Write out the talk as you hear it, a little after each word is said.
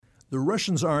The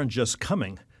Russians aren't just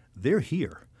coming, they're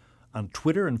here. On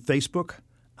Twitter and Facebook,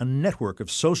 a network of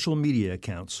social media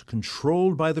accounts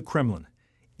controlled by the Kremlin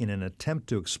in an attempt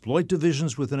to exploit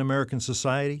divisions within American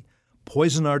society,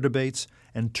 poison our debates,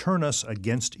 and turn us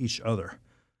against each other.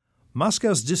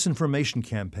 Moscow's disinformation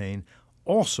campaign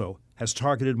also has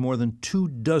targeted more than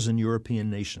 24 European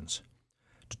nations.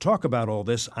 To talk about all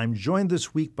this, I'm joined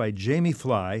this week by Jamie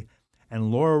Fly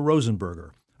and Laura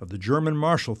Rosenberger of the German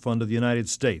Marshall Fund of the United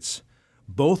States.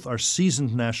 Both are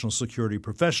seasoned national security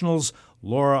professionals,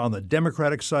 Laura on the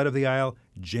Democratic side of the aisle,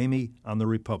 Jamie on the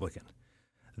Republican.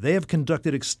 They have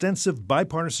conducted extensive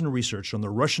bipartisan research on the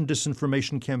Russian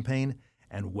disinformation campaign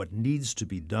and what needs to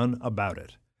be done about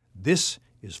it. This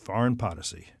is Foreign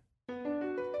Policy.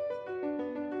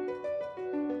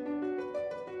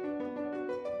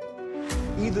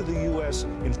 Either the U.S.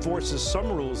 enforces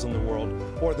some rules in the world,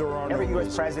 or there are no rules. Every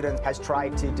U.S. president has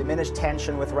tried to diminish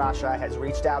tension with Russia, has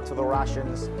reached out to the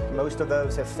Russians. Most of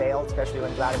those have failed, especially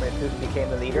when Vladimir Putin became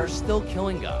the leader. They're still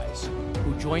killing guys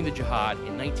who joined the jihad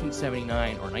in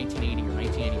 1979 or 1980 or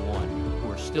 1981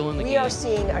 who are still in the game. We are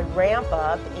seeing a ramp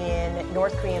up in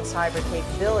North Korean cyber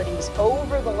capabilities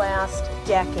over the last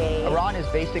decade. Iran is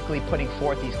basically putting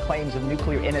forth these claims of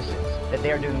nuclear innocence, that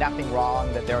they are doing nothing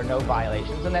wrong, that there are no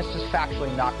violations, and that's just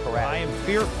factually not correct. I am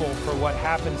fearful for what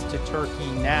happens to Turkey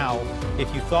now.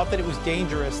 If you thought that it was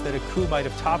dangerous that a coup might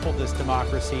have toppled this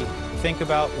democracy, think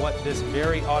about what this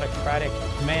very autocratic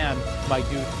man might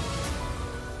do.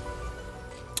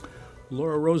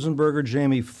 Laura Rosenberger,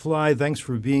 Jamie Fly, thanks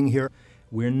for being here.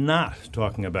 We're not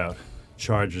talking about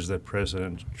charges that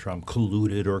President Trump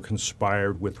colluded or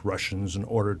conspired with Russians in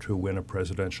order to win a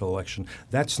presidential election.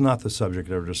 That's not the subject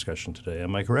of our discussion today.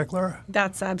 Am I correct, Laura?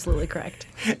 That's absolutely correct.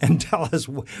 And tell us,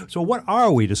 so what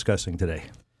are we discussing today?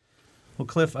 Well,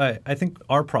 Cliff, I think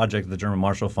our project, the German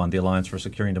Marshall Fund, the Alliance for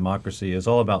Securing Democracy, is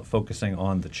all about focusing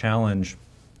on the challenge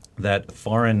that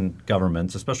foreign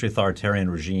governments, especially authoritarian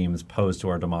regimes, pose to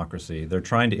our democracy. They're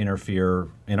trying to interfere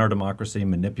in our democracy,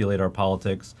 manipulate our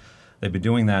politics. They've been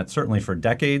doing that certainly for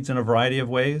decades in a variety of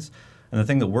ways. And the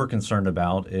thing that we're concerned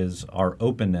about is our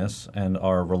openness and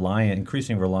our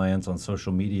increasing reliance on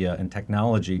social media and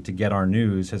technology to get our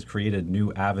news has created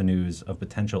new avenues of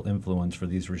potential influence for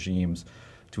these regimes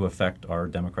to affect our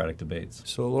democratic debates.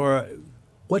 So, Laura,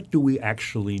 what do we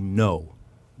actually know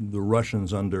the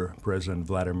Russians under President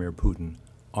Vladimir Putin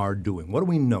are doing? What do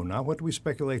we know? Not what do we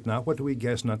speculate, not what do we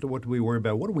guess, not what do we worry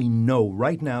about. What do we know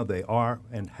right now they are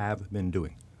and have been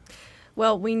doing?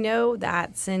 Well, we know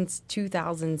that since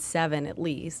 2007, at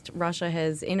least, Russia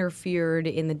has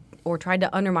interfered or tried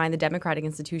to undermine the democratic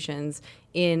institutions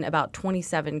in about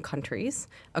 27 countries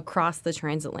across the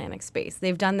transatlantic space.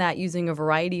 They've done that using a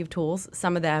variety of tools,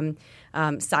 some of them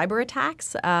cyber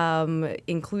attacks,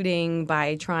 including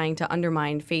by trying to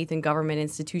undermine faith in government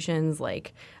institutions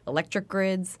like electric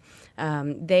grids.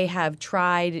 They have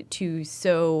tried to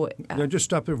sow... Now, just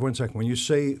stop there for 1 second. When you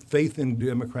say faith in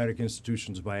democratic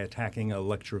institutions by attacking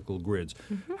electrical grids,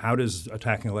 how does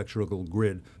attacking electrical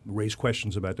grid raise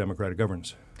questions about democratic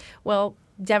governance? Well,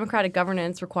 democratic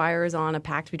governance requires on a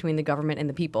pact between the government and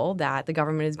the people that the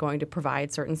government is going to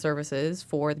provide certain services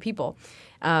for the people.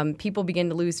 People begin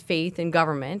to lose faith in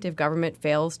government if government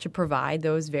fails to provide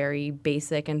those very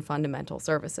basic and fundamental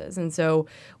services. And so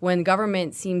when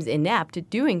government seems inept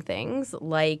at doing things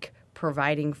like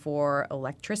providing for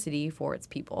electricity for its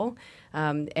people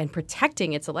and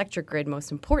protecting its electric grid,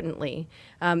 most importantly,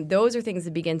 those are things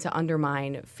that begin to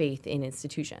undermine faith in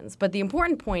institutions. But the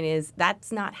important point is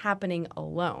that's not happening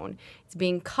alone. It's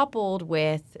being coupled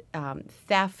with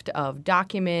theft of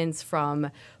documents from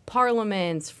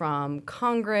parliaments, from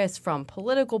Congress, from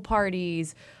political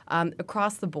parties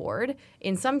across the board,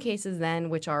 in some cases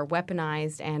then which are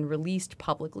weaponized and released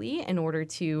publicly in order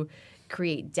to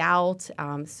create doubt,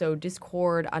 sow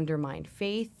discord, undermine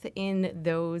faith in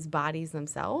those bodies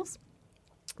themselves.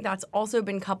 That's also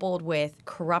been coupled with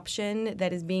corruption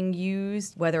that is being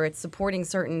used, whether it's supporting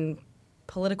certain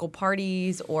political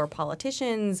parties or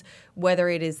politicians, whether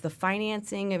it is the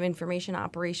financing of information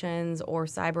operations or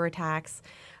cyber attacks.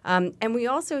 And we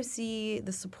also see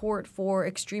the support for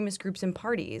extremist groups and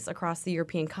parties across the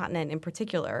European continent in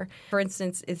particular. For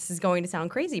instance, this is going to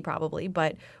sound crazy probably,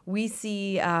 but we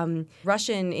see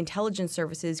Russian intelligence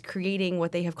services creating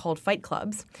what they have called fight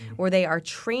clubs, where they are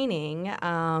training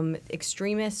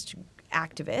extremist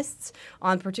activists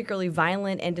on particularly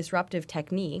violent and disruptive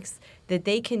techniques that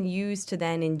they can use to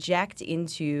then inject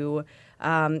into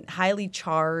highly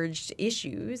charged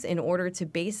issues in order to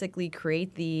basically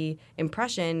create the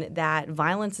impression that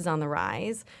violence is on the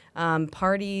rise.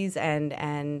 Parties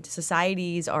and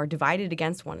societies are divided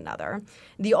against one another.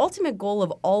 The ultimate goal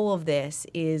of all of this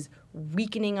is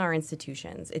weakening our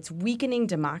institutions. It's weakening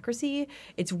democracy.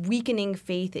 It's weakening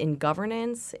faith in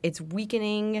governance. It's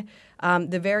weakening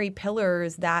the very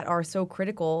pillars that are so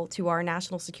critical to our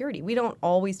national security. We don't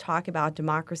always talk about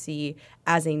democracy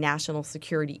as a national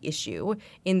security issue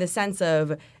in the sense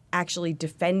of actually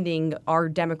defending our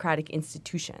democratic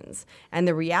institutions. And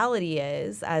the reality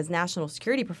is, as national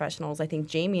security professionals, I think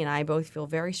Jamie and I both feel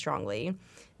very strongly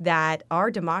that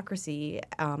our democracy,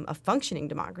 a functioning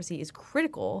democracy, is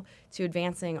critical to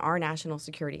advancing our national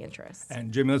security interests.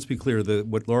 And Jamie, let's be clear,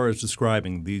 what Laura is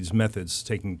describing, these methods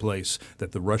taking place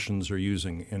that the Russians are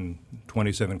using in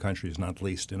 27 countries, not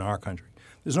least in our country.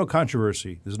 There's no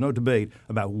controversy. There's no debate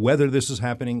about whether this is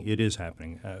happening. It is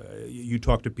happening. You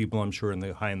talk to people, I'm sure,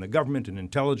 high in the government and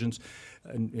intelligence,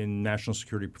 in national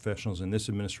security professionals in this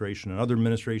administration and other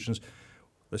administrations.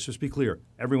 Let's just be clear.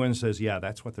 Everyone says, yeah,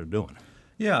 that's what they're doing.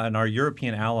 Yeah, and our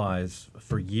European allies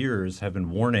for years have been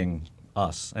warning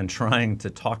us and trying to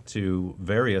talk to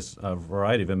various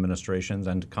variety of administrations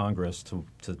and to Congress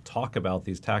to talk about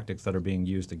these tactics that are being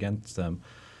used against them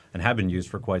and have been used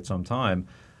for quite some time.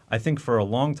 I think for a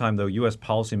long time, though, U.S.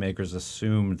 policymakers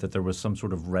assumed that there was some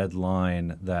sort of red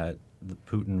line that the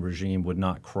Putin regime would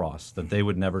not cross, that they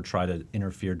would never try to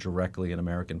interfere directly in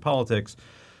American politics.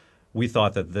 We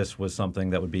thought that this was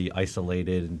something that would be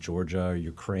isolated in Georgia or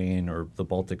Ukraine or the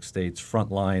Baltic states,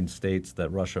 frontline states that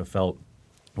Russia felt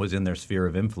was in their sphere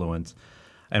of influence.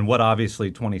 And what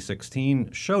obviously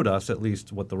 2016 showed us, at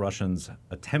least what the Russians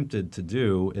attempted to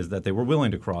do, is that they were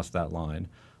willing to cross that line.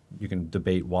 You can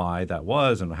debate why that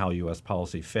was and how U.S.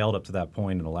 policy failed up to that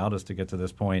point and allowed us to get to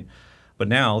this point. But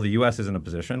now the U.S. is in a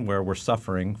position where we're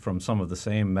suffering from some of the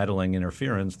same meddling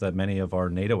interference that many of our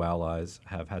NATO allies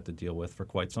have had to deal with for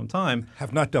quite some time.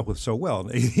 Have not dealt with so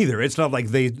well either. It's not like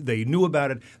they knew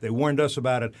about it, they warned us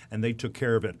about it, and they took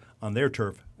care of it on their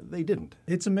turf. They didn't.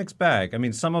 It's a mixed bag. I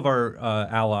mean, some of our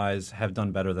allies have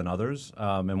done better than others.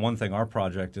 And one thing our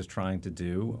project is trying to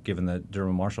do, given that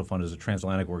German Marshall Fund is a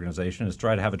transatlantic organization, is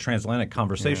try to have a transatlantic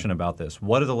conversation about this.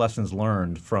 What are the lessons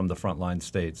learned from the frontline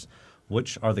states?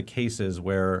 Which are the cases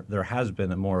where there has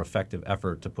been a more effective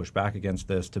effort to push back against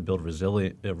this, to build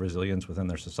resilience within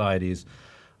their societies?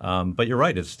 But you're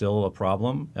right, it's still a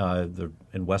problem.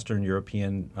 In Western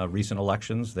European recent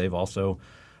elections, they've also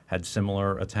had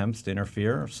similar attempts to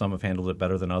interfere. Some have handled it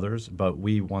better than others, but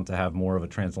we want to have more of a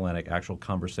transatlantic actual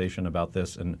conversation about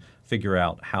this and figure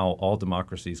out how all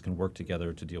democracies can work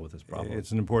together to deal with this problem.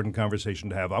 It's an important conversation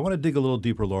to have. I want to dig a little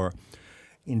deeper, Laura,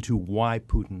 into why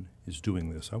Putin is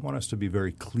doing this. I want us to be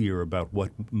very clear about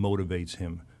what motivates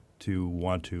him to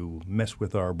want to mess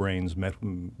with our brains,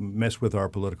 mess with our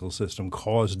political system,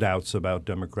 cause doubts about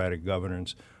democratic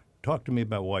governance. Talk to me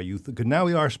about why you think, because now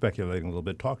we are speculating a little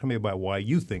bit. Talk to me about why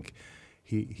you think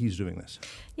he's doing this.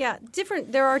 Yeah,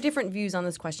 there are different views on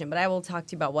this question, but I will talk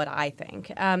to you about what I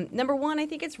think. Number one, I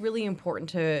think it's really important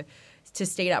to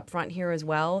state up front here as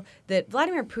well that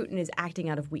Vladimir Putin is acting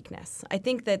out of weakness. I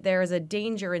think that there is a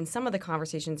danger in some of the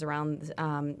conversations around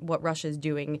what Russia is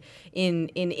doing in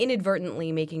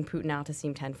inadvertently making Putin out to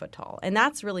seem 10 foot tall. And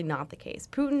that's really not the case.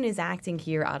 Putin is acting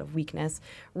here out of weakness.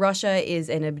 Russia is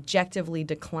an objectively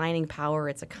declining power.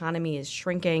 Its economy is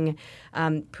shrinking.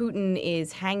 Putin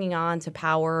is hanging on to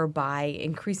power by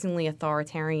increasingly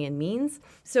authoritarian means.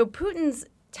 So Putin's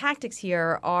tactics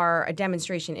here are a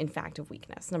demonstration, in fact, of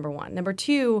weakness, number one. Number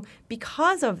two,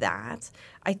 because of that,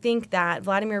 I think that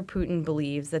Vladimir Putin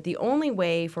believes that the only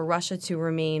way for Russia to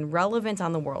remain relevant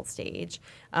on the world stage,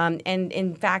 and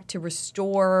in fact to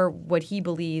restore what he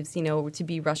believes, to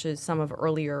be Russia's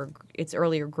its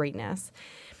earlier greatness,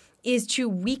 is to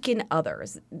weaken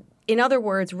others. In other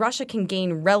words, Russia can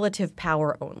gain relative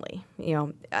power only,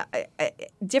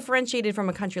 differentiated from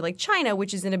a country like China,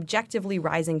 which is an objectively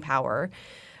rising power.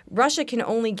 Russia can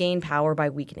only gain power by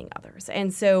weakening others.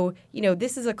 And so,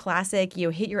 this is a classic,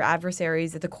 hit your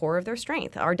adversaries at the core of their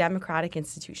strength, our democratic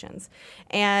institutions.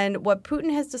 And what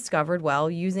Putin has discovered,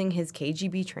 using his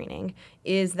KGB training,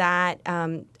 is that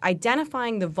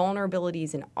identifying the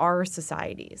vulnerabilities in our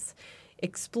societies,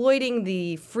 exploiting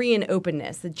the free and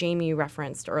openness that Jamie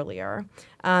referenced earlier,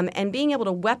 and being able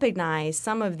to weaponize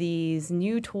some of these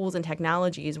new tools and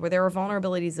technologies where there are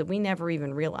vulnerabilities that we never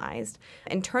even realized,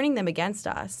 and turning them against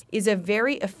us is a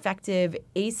very effective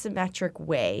asymmetric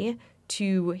way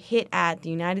to hit at the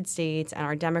United States and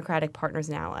our democratic partners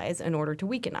and allies in order to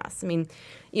weaken us. I mean,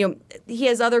 he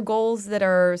has other goals that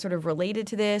are sort of related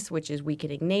to this, which is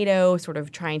weakening NATO, sort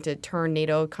of trying to turn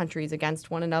NATO countries against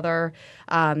one another,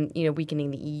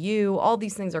 weakening the EU. All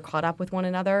these things are caught up with one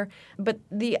another. But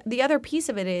the other piece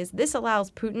of it is this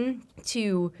allows Putin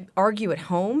to argue at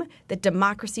home that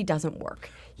democracy doesn't work.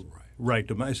 Right.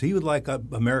 So he would like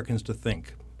Americans to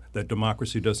think that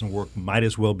democracy doesn't work, might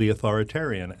as well be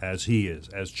authoritarian as he is,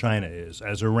 as China is,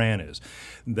 as Iran is,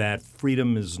 that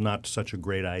freedom is not such a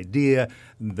great idea,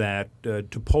 that to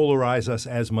polarize us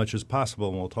as much as possible,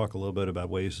 and we'll talk a little bit about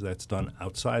ways that's done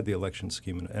outside the election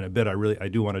scheme in a bit. I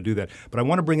do want to do that. But I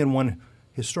want to bring in one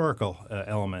historical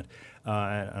element,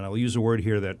 and I'll use a word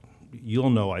here that you'll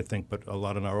know, I think, but a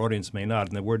lot in our audience may not,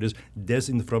 and the word is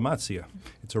desinformation.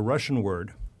 It's a Russian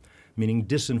word meaning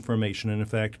disinformation. And in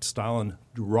fact, Stalin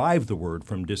derived the word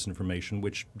from disinformation,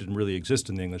 which didn't really exist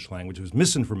in the English language. It was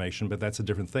misinformation, but that's a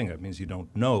different thing. That means you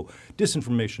don't know.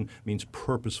 Disinformation means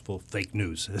purposeful fake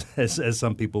news, as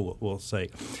some people will say.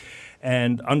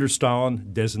 And under Stalin,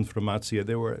 desinformation,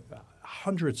 there were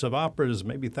hundreds of operatives,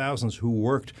 maybe thousands, who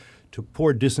worked to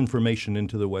pour disinformation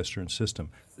into the Western system.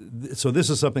 So this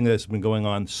is something that's been going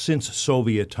on since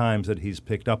Soviet times that he's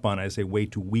picked up on as a way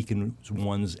to weaken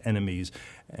one's enemies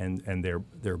and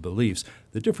their beliefs.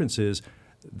 The difference is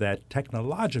that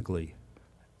technologically,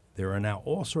 there are now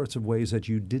all sorts of ways that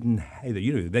you didn't have.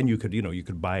 Then you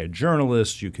could buy a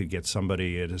journalist, you could get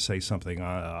somebody to say something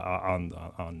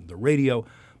on the radio.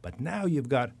 But now you've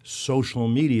got social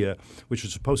media, which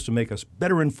is supposed to make us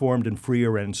better informed and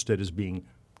freer, and instead is being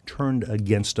turned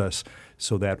against us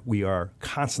so that we are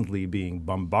constantly being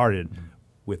bombarded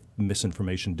with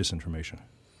misinformation, disinformation.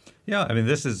 Yeah, I mean,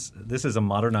 this is a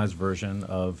modernized version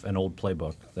of an old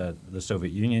playbook that the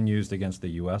Soviet Union used against the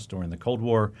U.S. during the Cold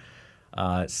War.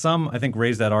 Some, I think,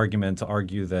 raise that argument to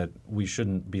argue that we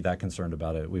shouldn't be that concerned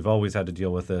about it. We've always had to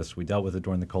deal with this. We dealt with it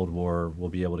during the Cold War. We'll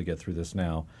be able to get through this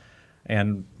now.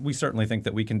 And we certainly think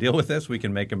that we can deal with this. We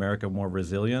can make America more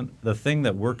resilient. The thing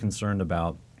that we're concerned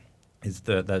about is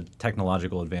the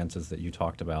technological advances that you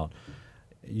talked about.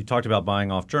 You talked about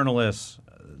buying off journalists.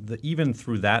 Even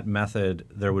through that method,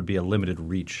 there would be a limited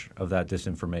reach of that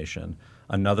disinformation.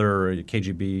 Another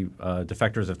KGB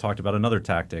defectors have talked about another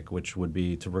tactic, which would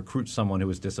be to recruit someone who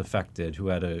was disaffected, who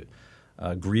had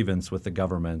a grievance with the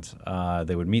government.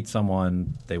 They would meet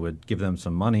someone, they would give them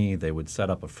some money, they would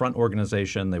set up a front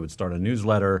organization, they would start a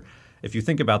newsletter. If you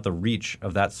think about the reach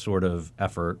of that sort of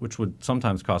effort, which would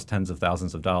sometimes cost tens of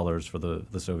thousands of dollars for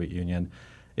the Soviet Union,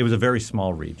 it was a very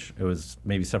small reach. It was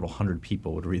maybe several hundred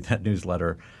people would read that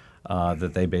newsletter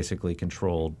that they basically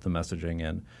controlled the messaging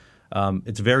in.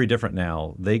 It's very different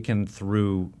now. They can,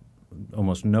 through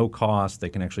almost no cost, they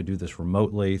can actually do this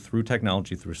remotely through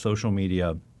technology, through social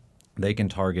media. They can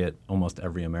target almost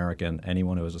every American,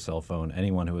 anyone who has a cell phone,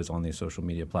 anyone who is on these social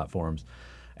media platforms.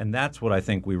 And that's what I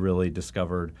think we really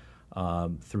discovered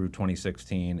through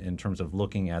 2016 in terms of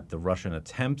looking at the Russian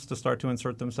attempts to start to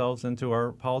insert themselves into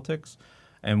our politics.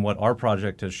 And what our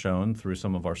project has shown through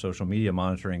some of our social media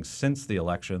monitoring since the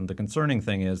election, the concerning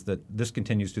thing is that this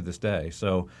continues to this day.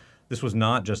 So this was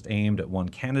not just aimed at one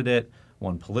candidate,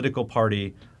 one political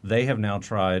party. They have now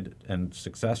tried and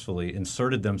successfully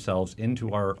inserted themselves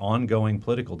into our ongoing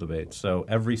political debates. So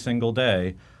every single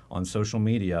day on social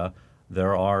media,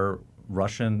 there are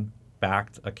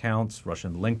Russian-backed accounts,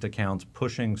 Russian-linked accounts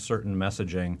pushing certain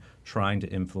messaging, trying to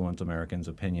influence Americans'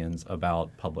 opinions about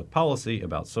public policy,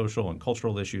 about social and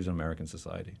cultural issues in American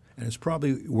society. And it's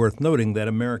probably worth noting that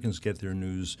Americans get their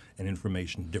news and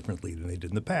information differently than they did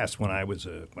in the past. When I was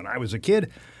a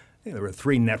kid, there were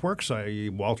 3 networks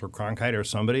Walter Cronkite or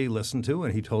somebody listened to,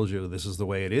 and he told you this is the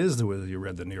way it is. You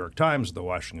read the New York Times, the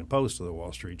Washington Post, or the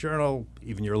Wall Street Journal,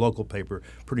 even your local paper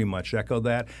pretty much echoed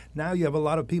that. Now you have a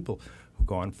lot of people who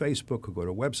go on Facebook, who go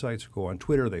to websites, who go on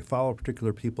Twitter, they follow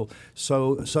particular people.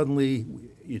 So suddenly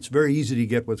it's very easy to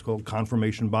get what's called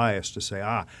confirmation bias, to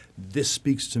say, this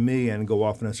speaks to me, and go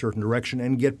off in a certain direction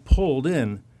and get pulled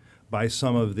in by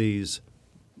some of these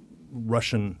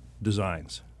Russian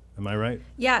designs. Am I right?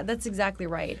 Yeah, that's exactly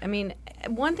right. I mean,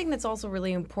 one thing that's also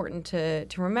really important to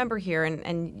remember here,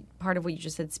 and part of what you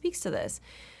just said speaks to this,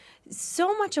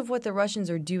 so much of what the Russians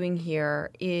are doing here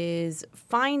is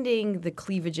finding the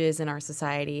cleavages in our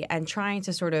society and trying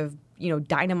to sort of,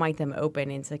 dynamite them open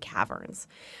into caverns.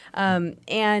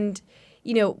 And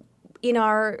in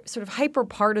our sort of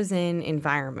hyper-partisan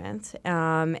environment,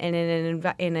 and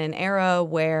in an era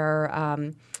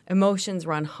where emotions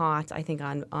run hot, I think,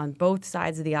 on both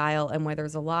sides of the aisle, and where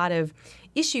there's a lot of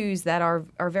issues that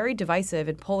are very divisive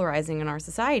and polarizing in our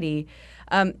society,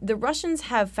 the Russians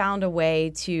have found a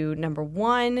way to, number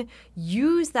one,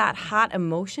 use that hot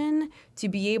emotion to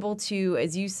be able to,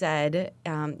 as you said,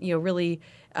 really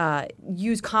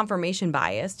use confirmation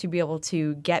bias to be able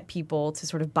to get people to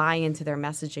sort of buy into their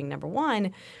messaging, number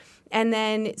one. And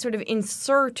then sort of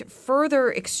insert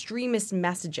further extremist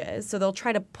messages. So they'll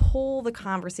try to pull the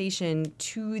conversation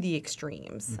to the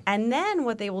extremes. And then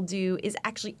what they will do is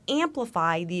actually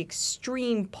amplify the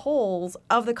extreme poles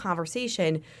of the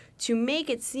conversation to make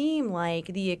it seem like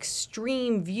the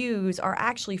extreme views are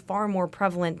actually far more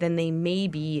prevalent than they may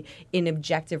be in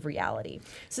objective reality.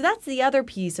 So that's the other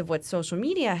piece of what social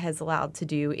media has allowed to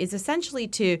do, is essentially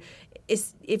to,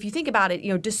 if you think about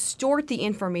it, distort the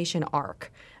information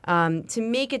arc. To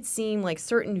make it seem like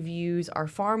certain views are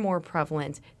far more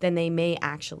prevalent than they may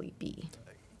actually be.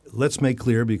 Let's make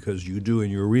clear, because you do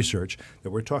in your research,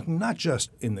 that we're talking not just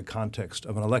in the context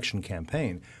of an election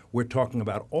campaign. We're talking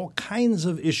about all kinds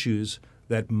of issues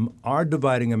that are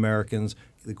dividing Americans.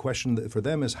 The question for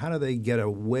them is, how do they get a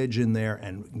wedge in there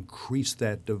and increase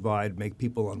that divide, make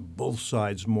people on both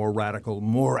sides more radical,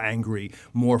 more angry,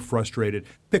 more frustrated?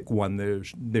 Pick one.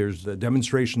 There's the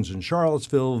demonstrations in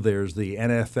Charlottesville. There's the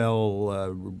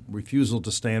NFL refusal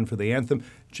to stand for the anthem.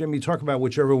 Jimmy, talk about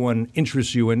whichever one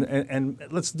interests you, and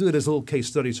let's do it as a little case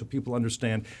study so people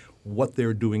understand what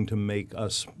they're doing to make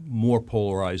us more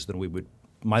polarized than we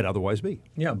might otherwise be.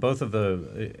 Yeah, both of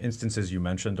the instances you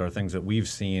mentioned are things that we've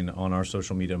seen on our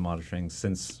social media monitoring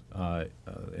since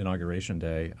Inauguration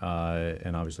Day,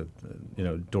 and obviously,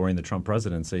 during the Trump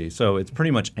presidency. So it's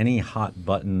pretty much any hot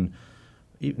button,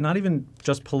 not even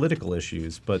just political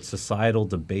issues, but societal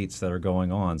debates that are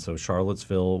going on. So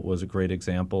Charlottesville was a great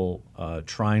example,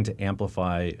 trying to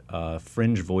amplify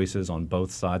fringe voices on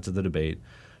both sides of the debate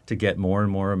to get more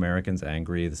and more Americans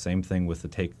angry. The same thing with the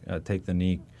take the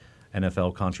knee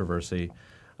NFL controversy.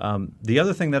 The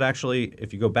other thing that actually,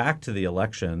 if you go back to the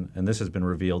election, and this has been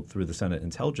revealed through the Senate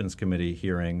Intelligence Committee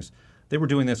hearings, they were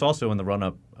doing this also in the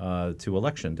run-up to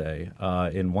Election Day.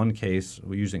 In one case,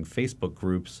 using Facebook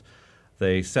groups,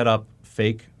 they set up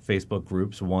fake Facebook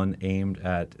groups, one aimed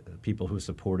at people who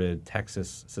supported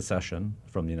Texas secession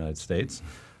from the United States,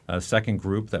 a second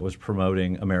group that was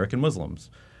promoting American Muslims,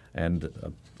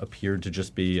 and appeared to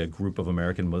just be a group of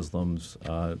American Muslims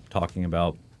talking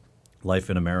about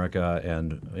life in America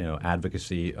and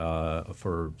advocacy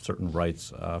for certain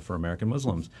rights for American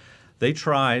Muslims. They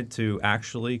tried to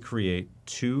actually create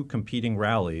two competing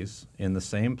rallies in the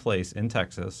same place in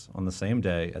Texas on the same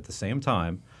day at the same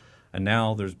time. And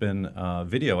now there's been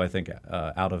video, I think,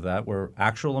 out of that where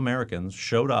actual Americans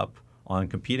showed up on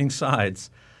competing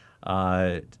sides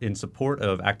in support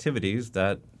of activities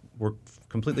that were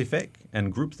completely fake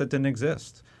and groups that didn't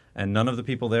exist. And none of the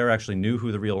people there actually knew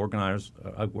who the real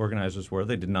organizers were.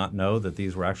 They did not know that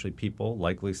these were actually people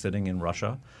likely sitting in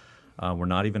Russia, were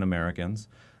not even Americans.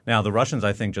 Now, the Russians,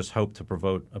 I think, just hoped to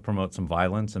promote some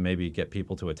violence and maybe get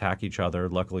people to attack each other.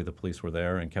 Luckily, the police were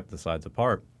there and kept the sides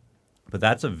apart. But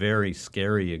that's a very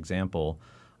scary example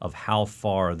of how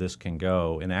far this can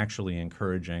go in actually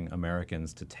encouraging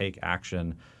Americans to take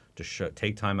action, to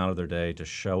take time out of their day, to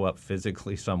show up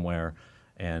physically somewhere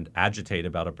and agitate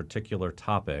about a particular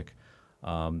topic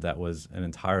that was an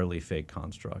entirely fake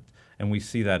construct. And we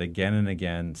see that again and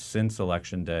again since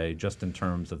Election Day, just in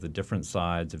terms of the different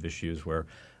sides of issues where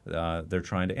they're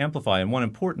trying to amplify. And one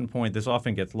important point, this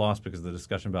often gets lost because of the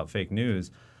discussion about fake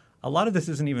news, a lot of this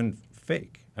isn't even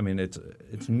fake. I mean, it's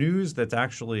news that's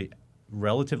actually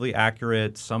relatively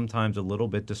accurate, sometimes a little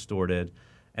bit distorted,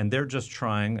 and they're just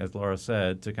trying, as Laura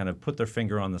said, to kind of put their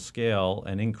finger on the scale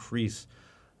and increase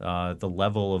the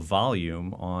level of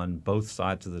volume on both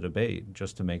sides of the debate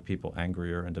just to make people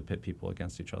angrier and to pit people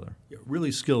against each other. Yeah,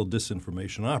 really skilled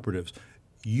disinformation operatives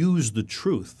use the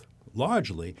truth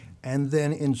largely and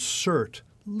then insert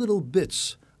little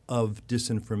bits of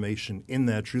disinformation in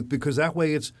that truth because that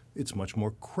way it's much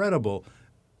more credible.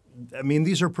 I mean,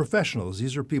 these are professionals.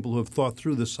 These are people who have thought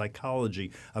through the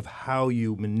psychology of how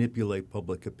you manipulate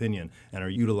public opinion and are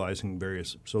utilizing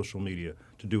various social media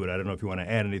to do it. I don't know if you want to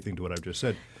add anything to what I've just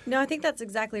said. No, I think that's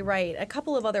exactly right. A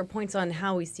couple of other points on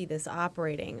how we see this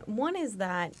operating. One is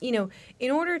that,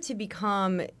 in order to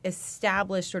become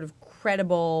established sort of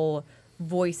credible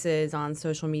voices on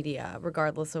social media,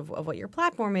 regardless of what your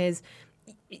platform is,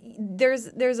 there's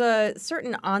a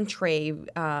certain entree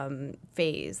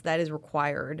phase that is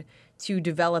required to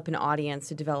develop an audience,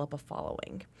 to develop a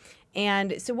following.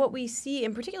 And so what we see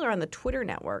in particular on the Twitter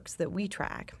networks that we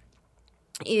track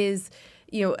is,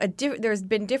 there's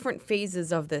been different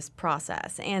phases of this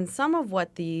process. And some of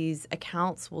what these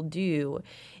accounts will do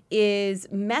is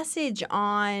message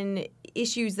on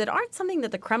issues that aren't something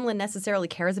that the Kremlin necessarily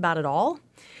cares about at all,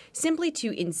 simply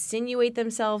to insinuate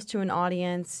themselves to an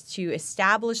audience, to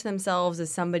establish themselves as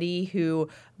somebody who,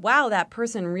 wow, that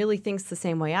person really thinks the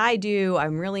same way I do.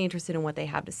 I'm really interested in what they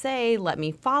have to say. Let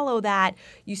me follow that.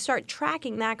 You start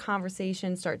tracking that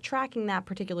conversation, start tracking that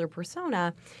particular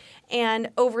persona. And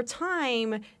over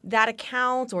time, that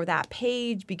account or that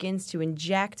page begins to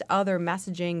inject other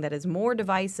messaging that is more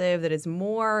divisive, that is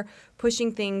more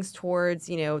pushing things towards,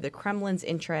 the Kremlin's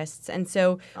interests. And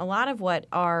so a lot of what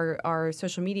our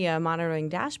social media monitoring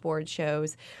dashboard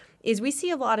shows is we see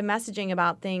a lot of messaging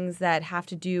about things that have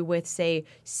to do with, say,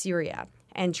 Syria,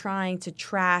 and trying to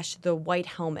trash the White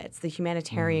Helmets, the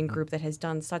humanitarian group that has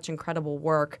done such incredible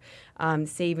work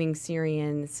saving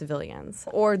Syrian civilians.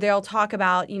 Or they'll talk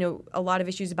about, a lot of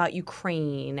issues about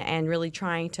Ukraine and really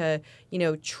trying to,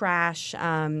 trash,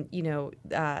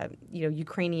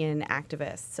 Ukrainian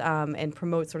activists and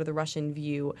promote sort of the Russian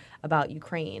view about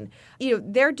Ukraine.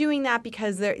 They're doing that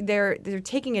because they're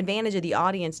taking advantage of the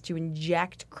audience to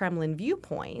inject Kremlin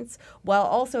viewpoints while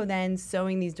also then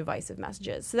sowing these divisive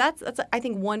messages. So that's I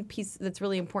think one piece that's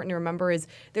really important to remember is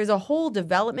there's a whole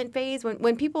development phase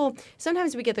when people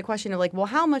sometimes we get the question of like, well,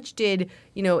 how much did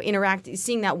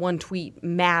seeing that one tweet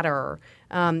matter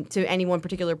to any one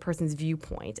particular person's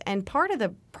viewpoint? And part of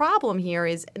the problem here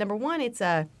is, number one, it's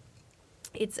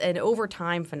an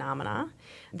overtime phenomena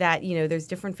that, there's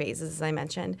different phases, as I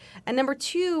mentioned. And number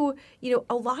two,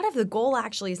 a lot of the goal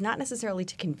actually is not necessarily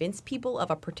to convince people of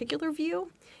a particular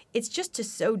view. It's just to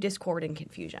sow discord and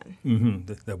confusion.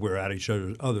 That we're at each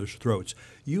other's throats.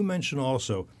 You mentioned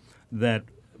also that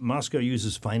Moscow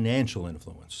uses financial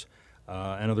influence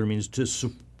and other means to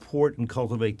support and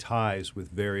cultivate ties with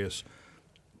various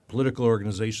political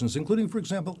organizations, including, for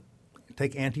example,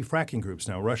 take anti-fracking groups.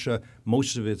 Now, Russia,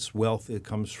 most of its wealth, it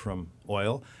comes from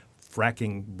oil.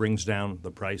 Fracking brings down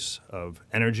the price of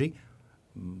energy.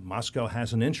 Moscow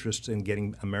has an interest in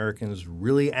getting Americans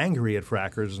really angry at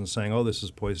frackers and saying, oh, this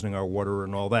is poisoning our water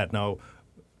and all that. Now,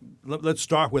 let's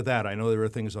start with that. I know there are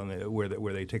things on where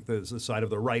they take the side of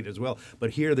the right as well. But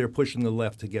here they're pushing the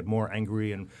left to get more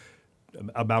angry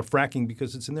about fracking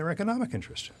because it's in their economic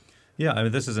interest. Yeah, I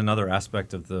mean, this is another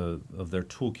aspect of their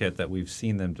toolkit that we've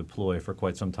seen them deploy for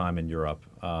quite some time in Europe.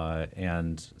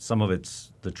 And some of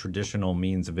it's the traditional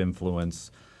means of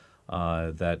influence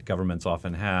that governments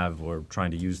often have, or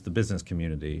trying to use the business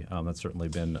community. That's certainly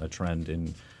been a trend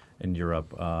in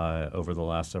Europe over the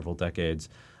last several decades.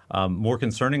 More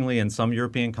concerningly, in some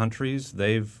European countries,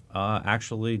 they've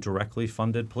actually directly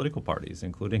funded political parties,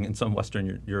 including in some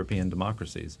Western European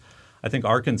democracies. I think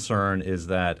our concern is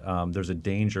that there's a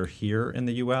danger here in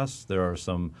the U.S. There are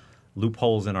some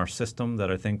loopholes in our system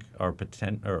that I think are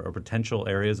potential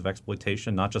areas of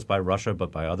exploitation, not just by Russia,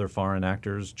 but by other foreign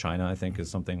actors. China, I think,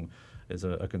 is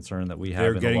a concern that we have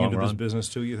in the long run. They're getting into this business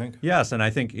too, you think? Yes, and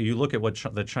I think you look at what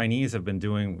the Chinese have been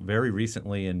doing very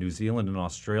recently in New Zealand and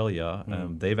Australia.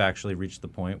 They've actually reached the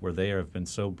point where they have been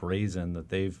so brazen that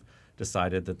they've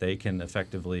decided that they can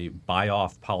effectively buy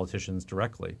off politicians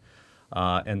directly.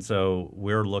 And so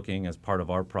we're looking as part of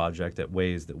our project at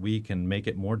ways that we can make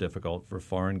it more difficult for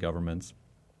foreign governments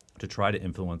to try to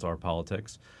influence our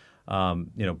politics.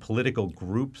 Political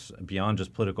groups beyond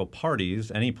just political parties,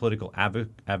 any political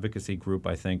advocacy group,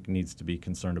 I think, needs to be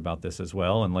concerned about this as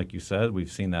well. And like you said,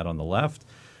 we've seen that on the left.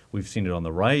 We've seen it on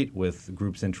the right with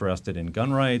groups interested in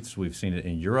gun rights. We've seen it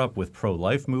in Europe with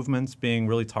pro-life movements being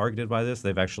really targeted by this.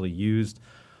 They've actually used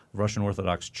Russian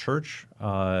Orthodox Church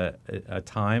at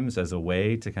times as a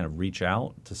way to kind of reach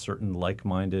out to certain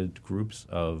like-minded groups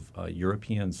of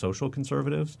European social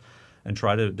conservatives and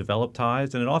try to develop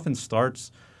ties. And it often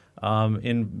starts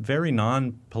in very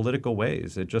non-political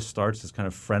ways. It just starts as kind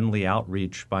of friendly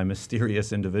outreach by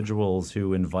mysterious individuals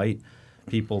who invite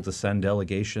people to send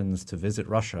delegations to visit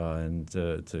Russia. And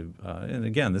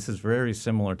again, this is very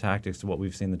similar tactics to what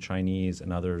we've seen the Chinese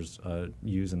and others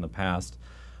use in the past.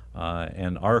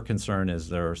 And our concern is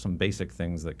there are some basic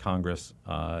things that Congress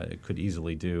could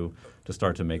easily do to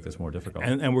start to make this more difficult.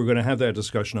 And we're going to have that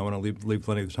discussion. I want to leave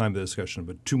plenty of time for the discussion,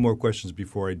 but two more questions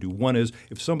before I do. One is,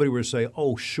 if somebody were to say,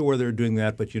 oh, sure, they're doing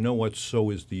that, but you know what, so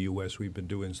is the U.S. We've been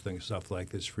doing stuff like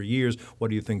this for years. What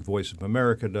do you think Voice of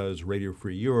America does, Radio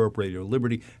Free Europe, Radio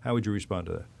Liberty? How would you respond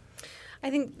to that? I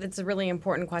think it's a really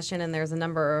important question, and there's a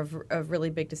number of really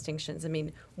big distinctions. I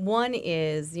mean, one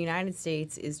is the United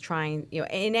States is trying,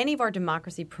 in any of our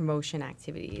democracy promotion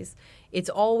activities, it's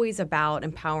always about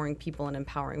empowering people and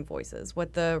empowering voices.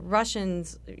 What the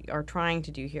Russians are trying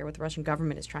to do here, what the Russian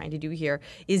government is trying to do here,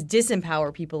 is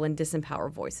disempower people and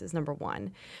disempower voices, number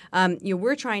one.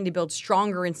 We're trying to build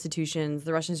stronger institutions.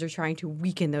 The Russians are trying to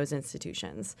weaken those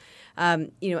institutions.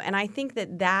 And I think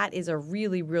that is a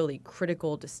really, really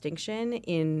critical distinction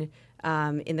in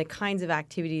the kinds of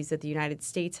activities that the United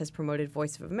States has promoted,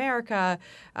 Voice of America,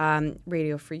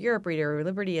 Radio Free Europe, Radio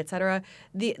Liberty, et cetera.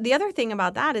 The other thing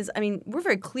about that is, we're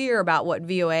very clear about what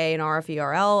VOA and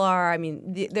RFERL are.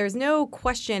 There's no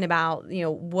question about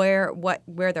where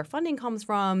their funding comes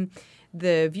from,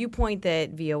 the viewpoint that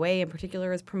VOA in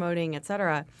particular is promoting, et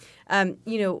cetera.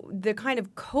 The kind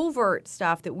of covert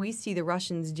stuff that we see the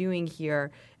Russians doing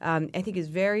here, I think is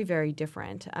very, very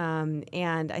different.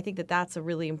 And I think that's a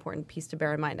really important piece to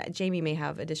bear in mind. Jamie may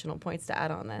have additional points to add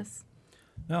on this.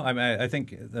 No, I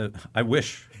think I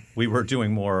wish we were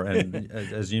doing more. And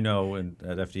as you know, at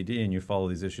FDD, and you follow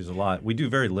these issues a lot, we do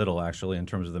very little, actually, in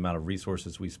terms of the amount of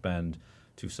resources we spend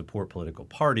to support political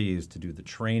parties, to do the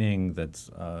training that's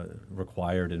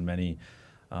required in many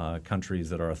countries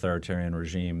that are authoritarian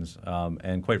regimes.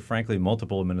 And quite frankly,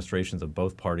 multiple administrations of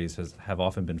both parties have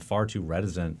often been far too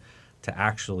reticent to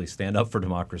actually stand up for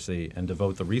democracy and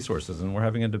devote the resources. And we're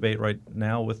having a debate right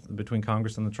now between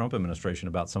Congress and the Trump administration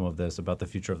about some of this, about the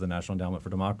future of the National Endowment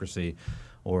for Democracy,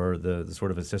 or the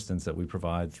sort of assistance that we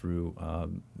provide through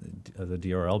the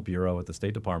DRL Bureau at the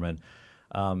State Department.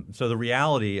 So the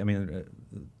reality,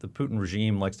 the Putin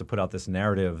regime likes to put out this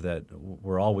narrative that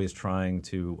we're always trying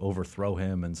to overthrow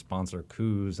him and sponsor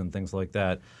coups and things like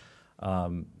that.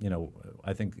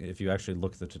 I think if you actually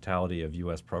look at the totality of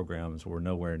U.S. programs, we're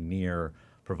nowhere near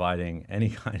providing any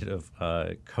kind of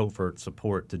covert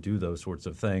support to do those sorts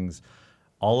of things.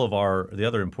 The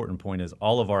other important point is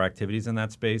all of our activities in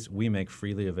that space, we make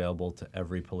freely available to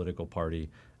every political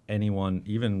party. Anyone,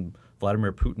 even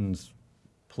Vladimir Putin's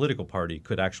political party,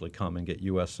 could actually come and get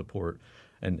U.S. support,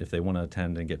 and if they want to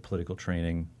attend and get political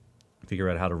training, figure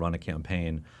out how to run a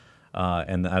campaign.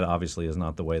 And that obviously is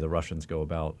not the way the Russians go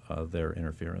about their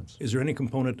interference. Is there any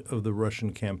component of the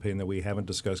Russian campaign that we haven't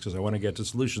discussed? Because I want to get to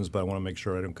solutions, but I want to make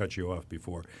sure I don't cut you off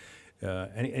before.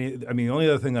 The only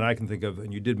other thing that I can think of,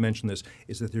 and you did mention this,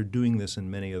 is that they're doing this in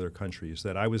many other countries.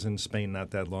 That I was in Spain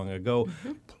not that long ago.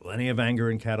 Mm-hmm. Plenty of anger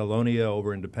in Catalonia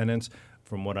over independence.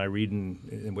 From what I read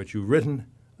in what you've written,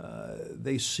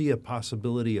 they see a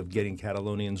possibility of getting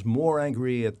Catalonians more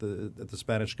angry at the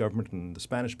Spanish government and the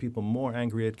Spanish people more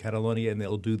angry at Catalonia, and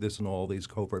they'll do this in all these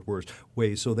covert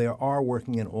ways. So they are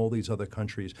working in all these other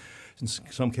countries, in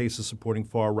some cases supporting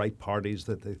far-right parties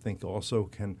that they think also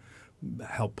can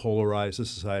help polarize the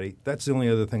society. That's the only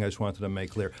other thing I just wanted to make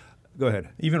clear. Go ahead.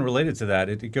 Even related to that,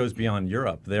 it goes beyond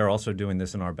Europe. They're also doing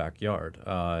this in our backyard.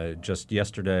 Just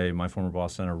yesterday, my former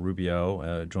boss, Senator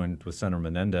Rubio, joined with Senator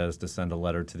Menendez to send a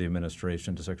letter to the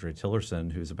administration, to Secretary Tillerson,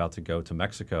 who's about to go to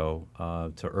Mexico,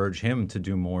 to urge him to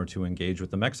do more to engage with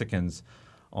the Mexicans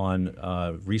on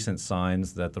recent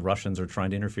signs that the Russians are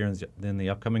trying to interfere in the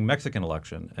upcoming Mexican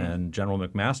election. Mm-hmm. And General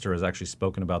McMaster has actually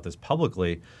spoken about this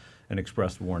publicly and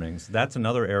expressed warnings. That's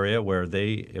another area where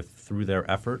if through their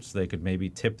efforts they could maybe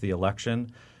tip the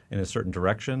election in a certain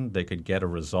direction, they could get a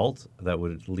result that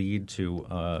would lead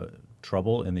to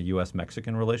trouble in the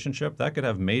U.S.-Mexican relationship. That could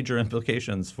have major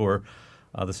implications for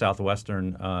the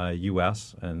southwestern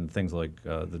U.S. and things like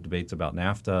the debates about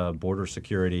NAFTA, border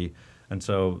security. And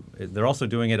so they're also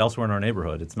doing it elsewhere in our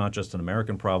neighborhood. It's not just an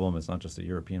American problem. It's not just a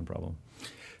European problem.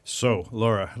 So,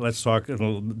 Laura, let's talk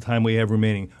in the time we have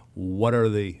remaining. What are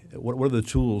the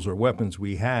tools or weapons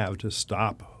we have to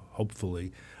stop,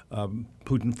 hopefully,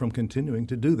 Putin from continuing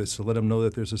to do this? To let him know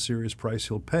that there's a serious price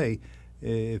he'll pay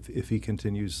if he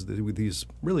continues with these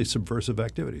really subversive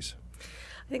activities.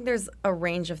 I think there's a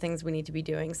range of things we need to be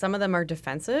doing. Some of them are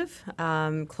defensive,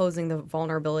 closing the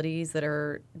vulnerabilities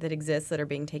that exist that are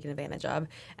being taken advantage of,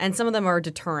 and some of them are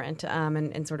deterrent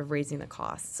and sort of raising the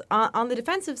costs. On the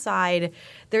defensive side,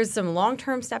 there's some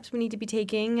long-term steps we need to be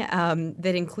taking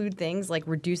that include things like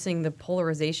reducing the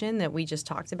polarization that we just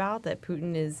talked about that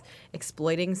Putin is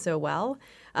exploiting so well.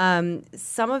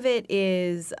 Some of it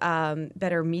is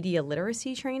better media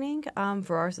literacy training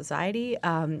for our society.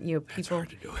 It's hard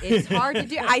to do. It's hard to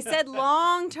do. I said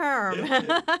long term.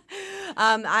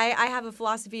 I have a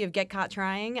philosophy of get caught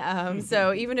trying.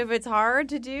 So even if it's hard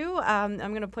to do, I'm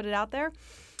going to put it out there.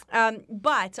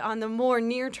 But on the more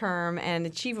near term and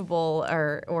achievable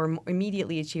or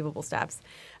immediately achievable steps,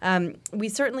 we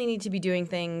certainly need to be doing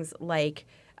things like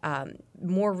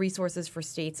more resources for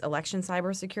states' election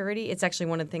cybersecurity. It's actually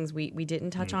one of the things we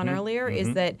didn't touch on earlier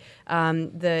is that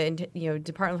the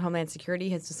Department of Homeland Security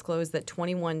has disclosed that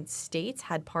 21 states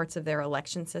had parts of their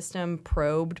election system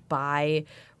probed by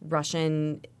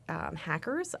Russian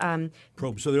hackers.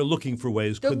 So they're looking for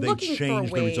ways. Could they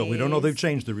change the result? We don't know they've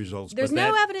changed the results. There's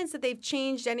no evidence that they've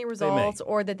changed any results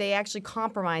or that they actually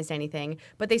compromised anything,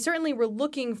 but they certainly were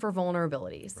looking for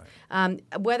vulnerabilities. Right.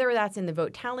 Whether that's in the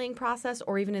vote tallying process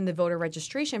or even in the voter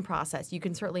registration process, you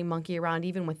can certainly monkey around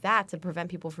even with that to prevent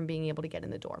people from being able to get in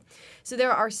the door. So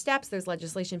there are steps. There's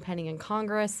legislation pending in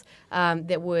Congress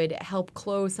that would help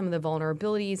close some of the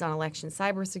vulnerabilities on election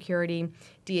cybersecurity.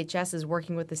 DHS is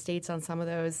working with the states on some of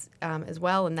those as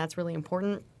well, and that's really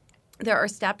important. There are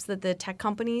steps that the tech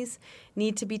companies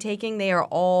need to be taking. They are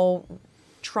all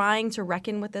trying to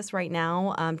reckon with this right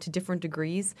now to different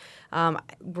degrees.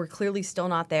 We're clearly still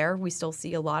not there. We still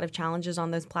see a lot of challenges on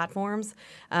those platforms.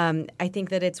 I think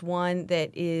that it's one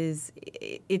that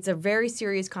it's a very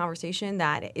serious conversation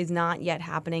that is not yet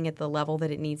happening at the level that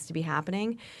it needs to be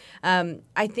happening.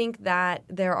 I think that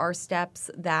there are steps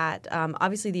that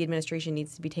obviously the administration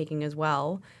needs to be taking as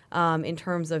well in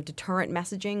terms of deterrent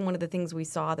messaging. One of the things we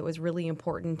saw that was really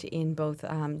important in both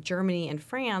Germany and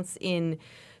France in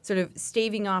sort of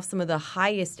staving off some of the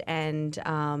highest end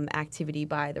activity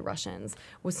by the Russians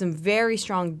was some very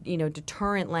strong,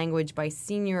 deterrent language by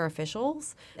senior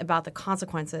officials about the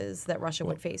consequences that Russia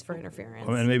would face for interference.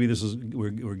 And maybe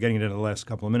we're getting it in the last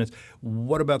couple of minutes.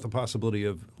 What about the possibility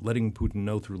of letting Putin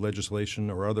know through legislation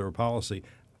or other policy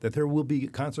that there will be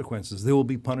consequences, there will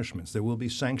be punishments, there will be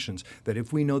sanctions, that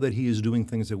if we know that he is doing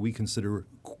things that we consider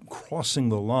crossing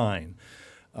the line,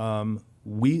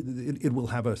 it will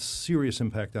have a serious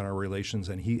impact on our relations,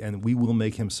 and we will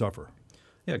make him suffer.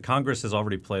 Yeah, Congress has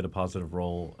already played a positive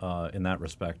role in that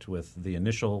respect with the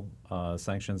initial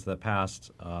sanctions that passed.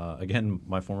 Again,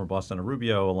 my former boss, Senator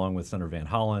Rubio, along with Senator Van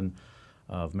Hollen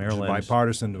of Maryland,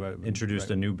 bipartisan,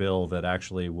 introduced a new bill that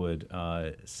actually would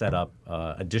set up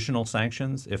additional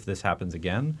sanctions if this happens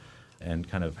again, and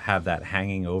kind of have that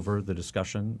hanging over the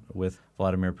discussion with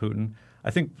Vladimir Putin. I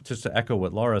think, just to echo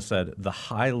what Laura said, the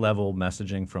high-level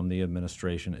messaging from the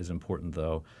administration is important,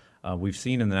 though. We've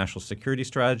seen in the national security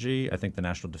strategy, I think the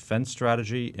national defense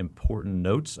strategy, important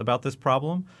notes about this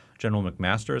problem. General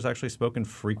McMaster has actually spoken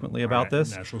frequently about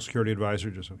this. National security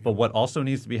advisor. But what also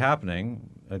needs to be happening,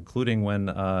 including when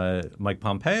Mike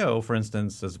Pompeo, for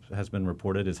instance, has been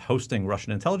reported, is hosting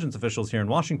Russian intelligence officials here in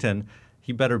Washington,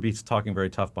 he better be talking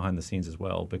very tough behind the scenes as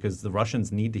well, because the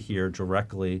Russians need to hear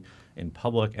directly in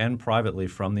public and privately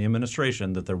from the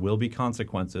administration that there will be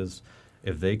consequences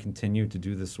if they continue to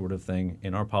do this sort of thing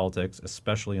in our politics,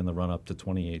 especially in the run-up to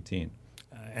 2018.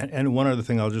 And one other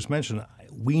thing I'll just mention,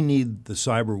 we need the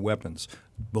cyber weapons,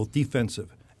 both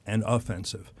defensive and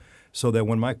offensive, so that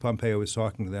when Mike Pompeo is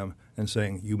talking to them and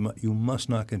saying, you must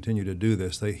not continue to do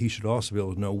this, he should also be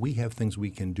able to know we have things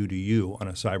we can do to you on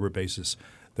a cyber basis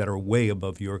that are way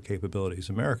above your capabilities.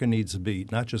 America needs to be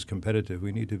not just competitive,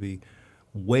 we need to be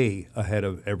way ahead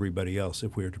of everybody else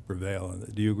if we are to prevail.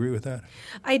 Do you agree with that?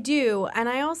 I do. And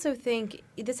I also think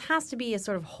this has to be a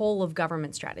sort of whole of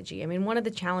government strategy. I mean, one of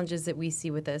the challenges that we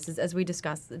see with this is, as we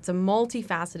discussed, it's a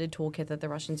multifaceted toolkit that the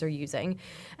Russians are using.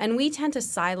 And we tend to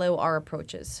silo our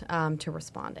approaches to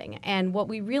responding. And what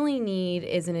we really need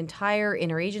is an entire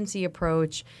interagency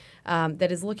approach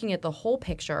that is looking at the whole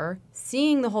picture,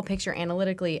 seeing the whole picture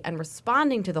analytically, and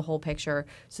responding to the whole picture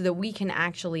so that we can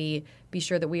actually be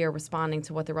sure that we are responding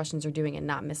to what the Russians are doing and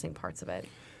not missing parts of it.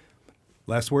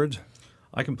 Last words?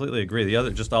 I completely agree.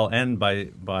 I'll end by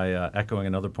echoing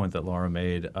another point that Laura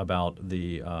made about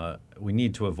we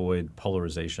need to avoid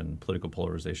political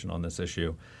polarization on this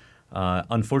issue.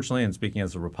 Unfortunately, and speaking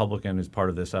as a Republican who's part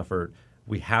of this effort,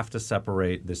 we have to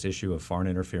separate this issue of foreign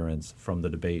interference from the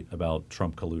debate about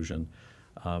Trump collusion.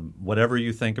 Whatever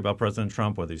you think about President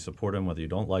Trump, whether you support him, whether you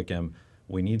don't like him,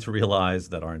 we need to realize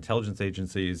that our intelligence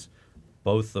agencies,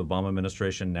 both the Obama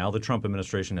administration, now the Trump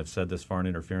administration, have said this foreign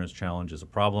interference challenge is a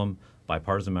problem.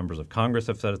 Bipartisan members of Congress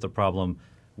have said it's a problem.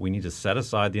 We need to set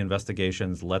aside the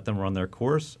investigations, let them run their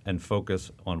course, and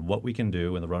focus on what we can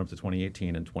do in the run-up to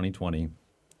 2018 and 2020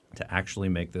 to actually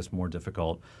make this more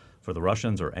difficult for the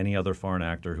Russians or any other foreign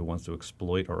actor who wants to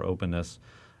exploit our openness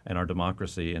and our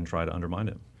democracy and try to undermine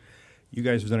it. You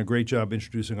guys have done a great job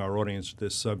introducing our audience to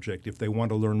this subject. If they want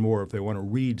to learn more, if they want to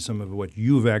read some of what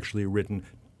you've actually written,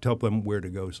 tell them where to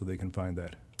go so they can find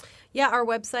that. Yeah, our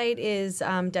website is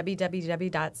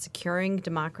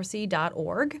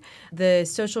www.securingdemocracy.org. The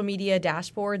social media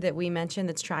dashboard that we mentioned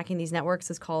that's tracking these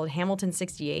networks is called Hamilton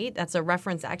 68. That's a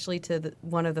reference actually to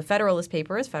one of the Federalist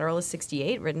Papers, Federalist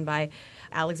 68, written by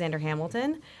Alexander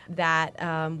Hamilton, that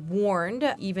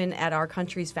warned, even at our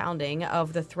country's founding,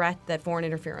 of the threat that foreign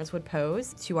interference would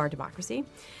pose to our democracy.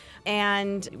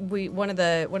 And one of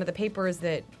the papers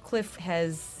that Cliff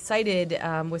has cited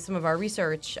with some of our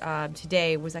research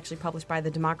today was actually published by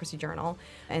the Democracy Journal.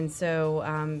 And so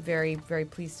very, very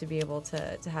pleased to be able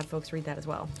to have folks read that as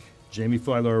well. Jamie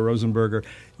Flyler-Rosenberger,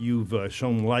 you've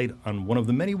shown light on one of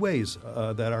the many ways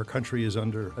that our country is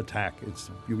under attack.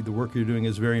 The work you're doing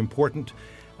is very important.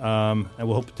 And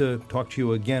we'll hope to talk to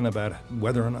you again about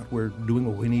whether or not we're doing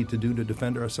what we need to do to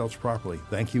defend ourselves properly.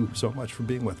 Thank you so much for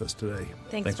being with us today.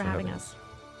 Thanks for having us.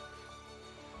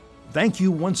 Thank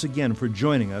you once again for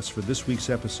joining us for this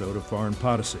week's episode of Foreign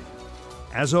Policy.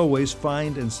 As always,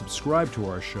 find and subscribe to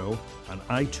our show on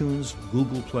iTunes,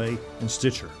 Google Play, and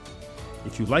Stitcher.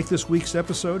 If you like this week's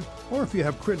episode, or if you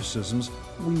have criticisms,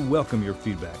 we welcome your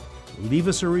feedback. Leave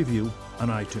us a review on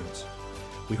iTunes.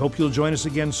 We hope you'll join us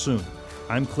again soon.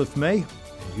 I'm Cliff May,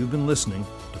 and you've been listening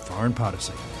to Foreign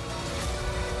Policy.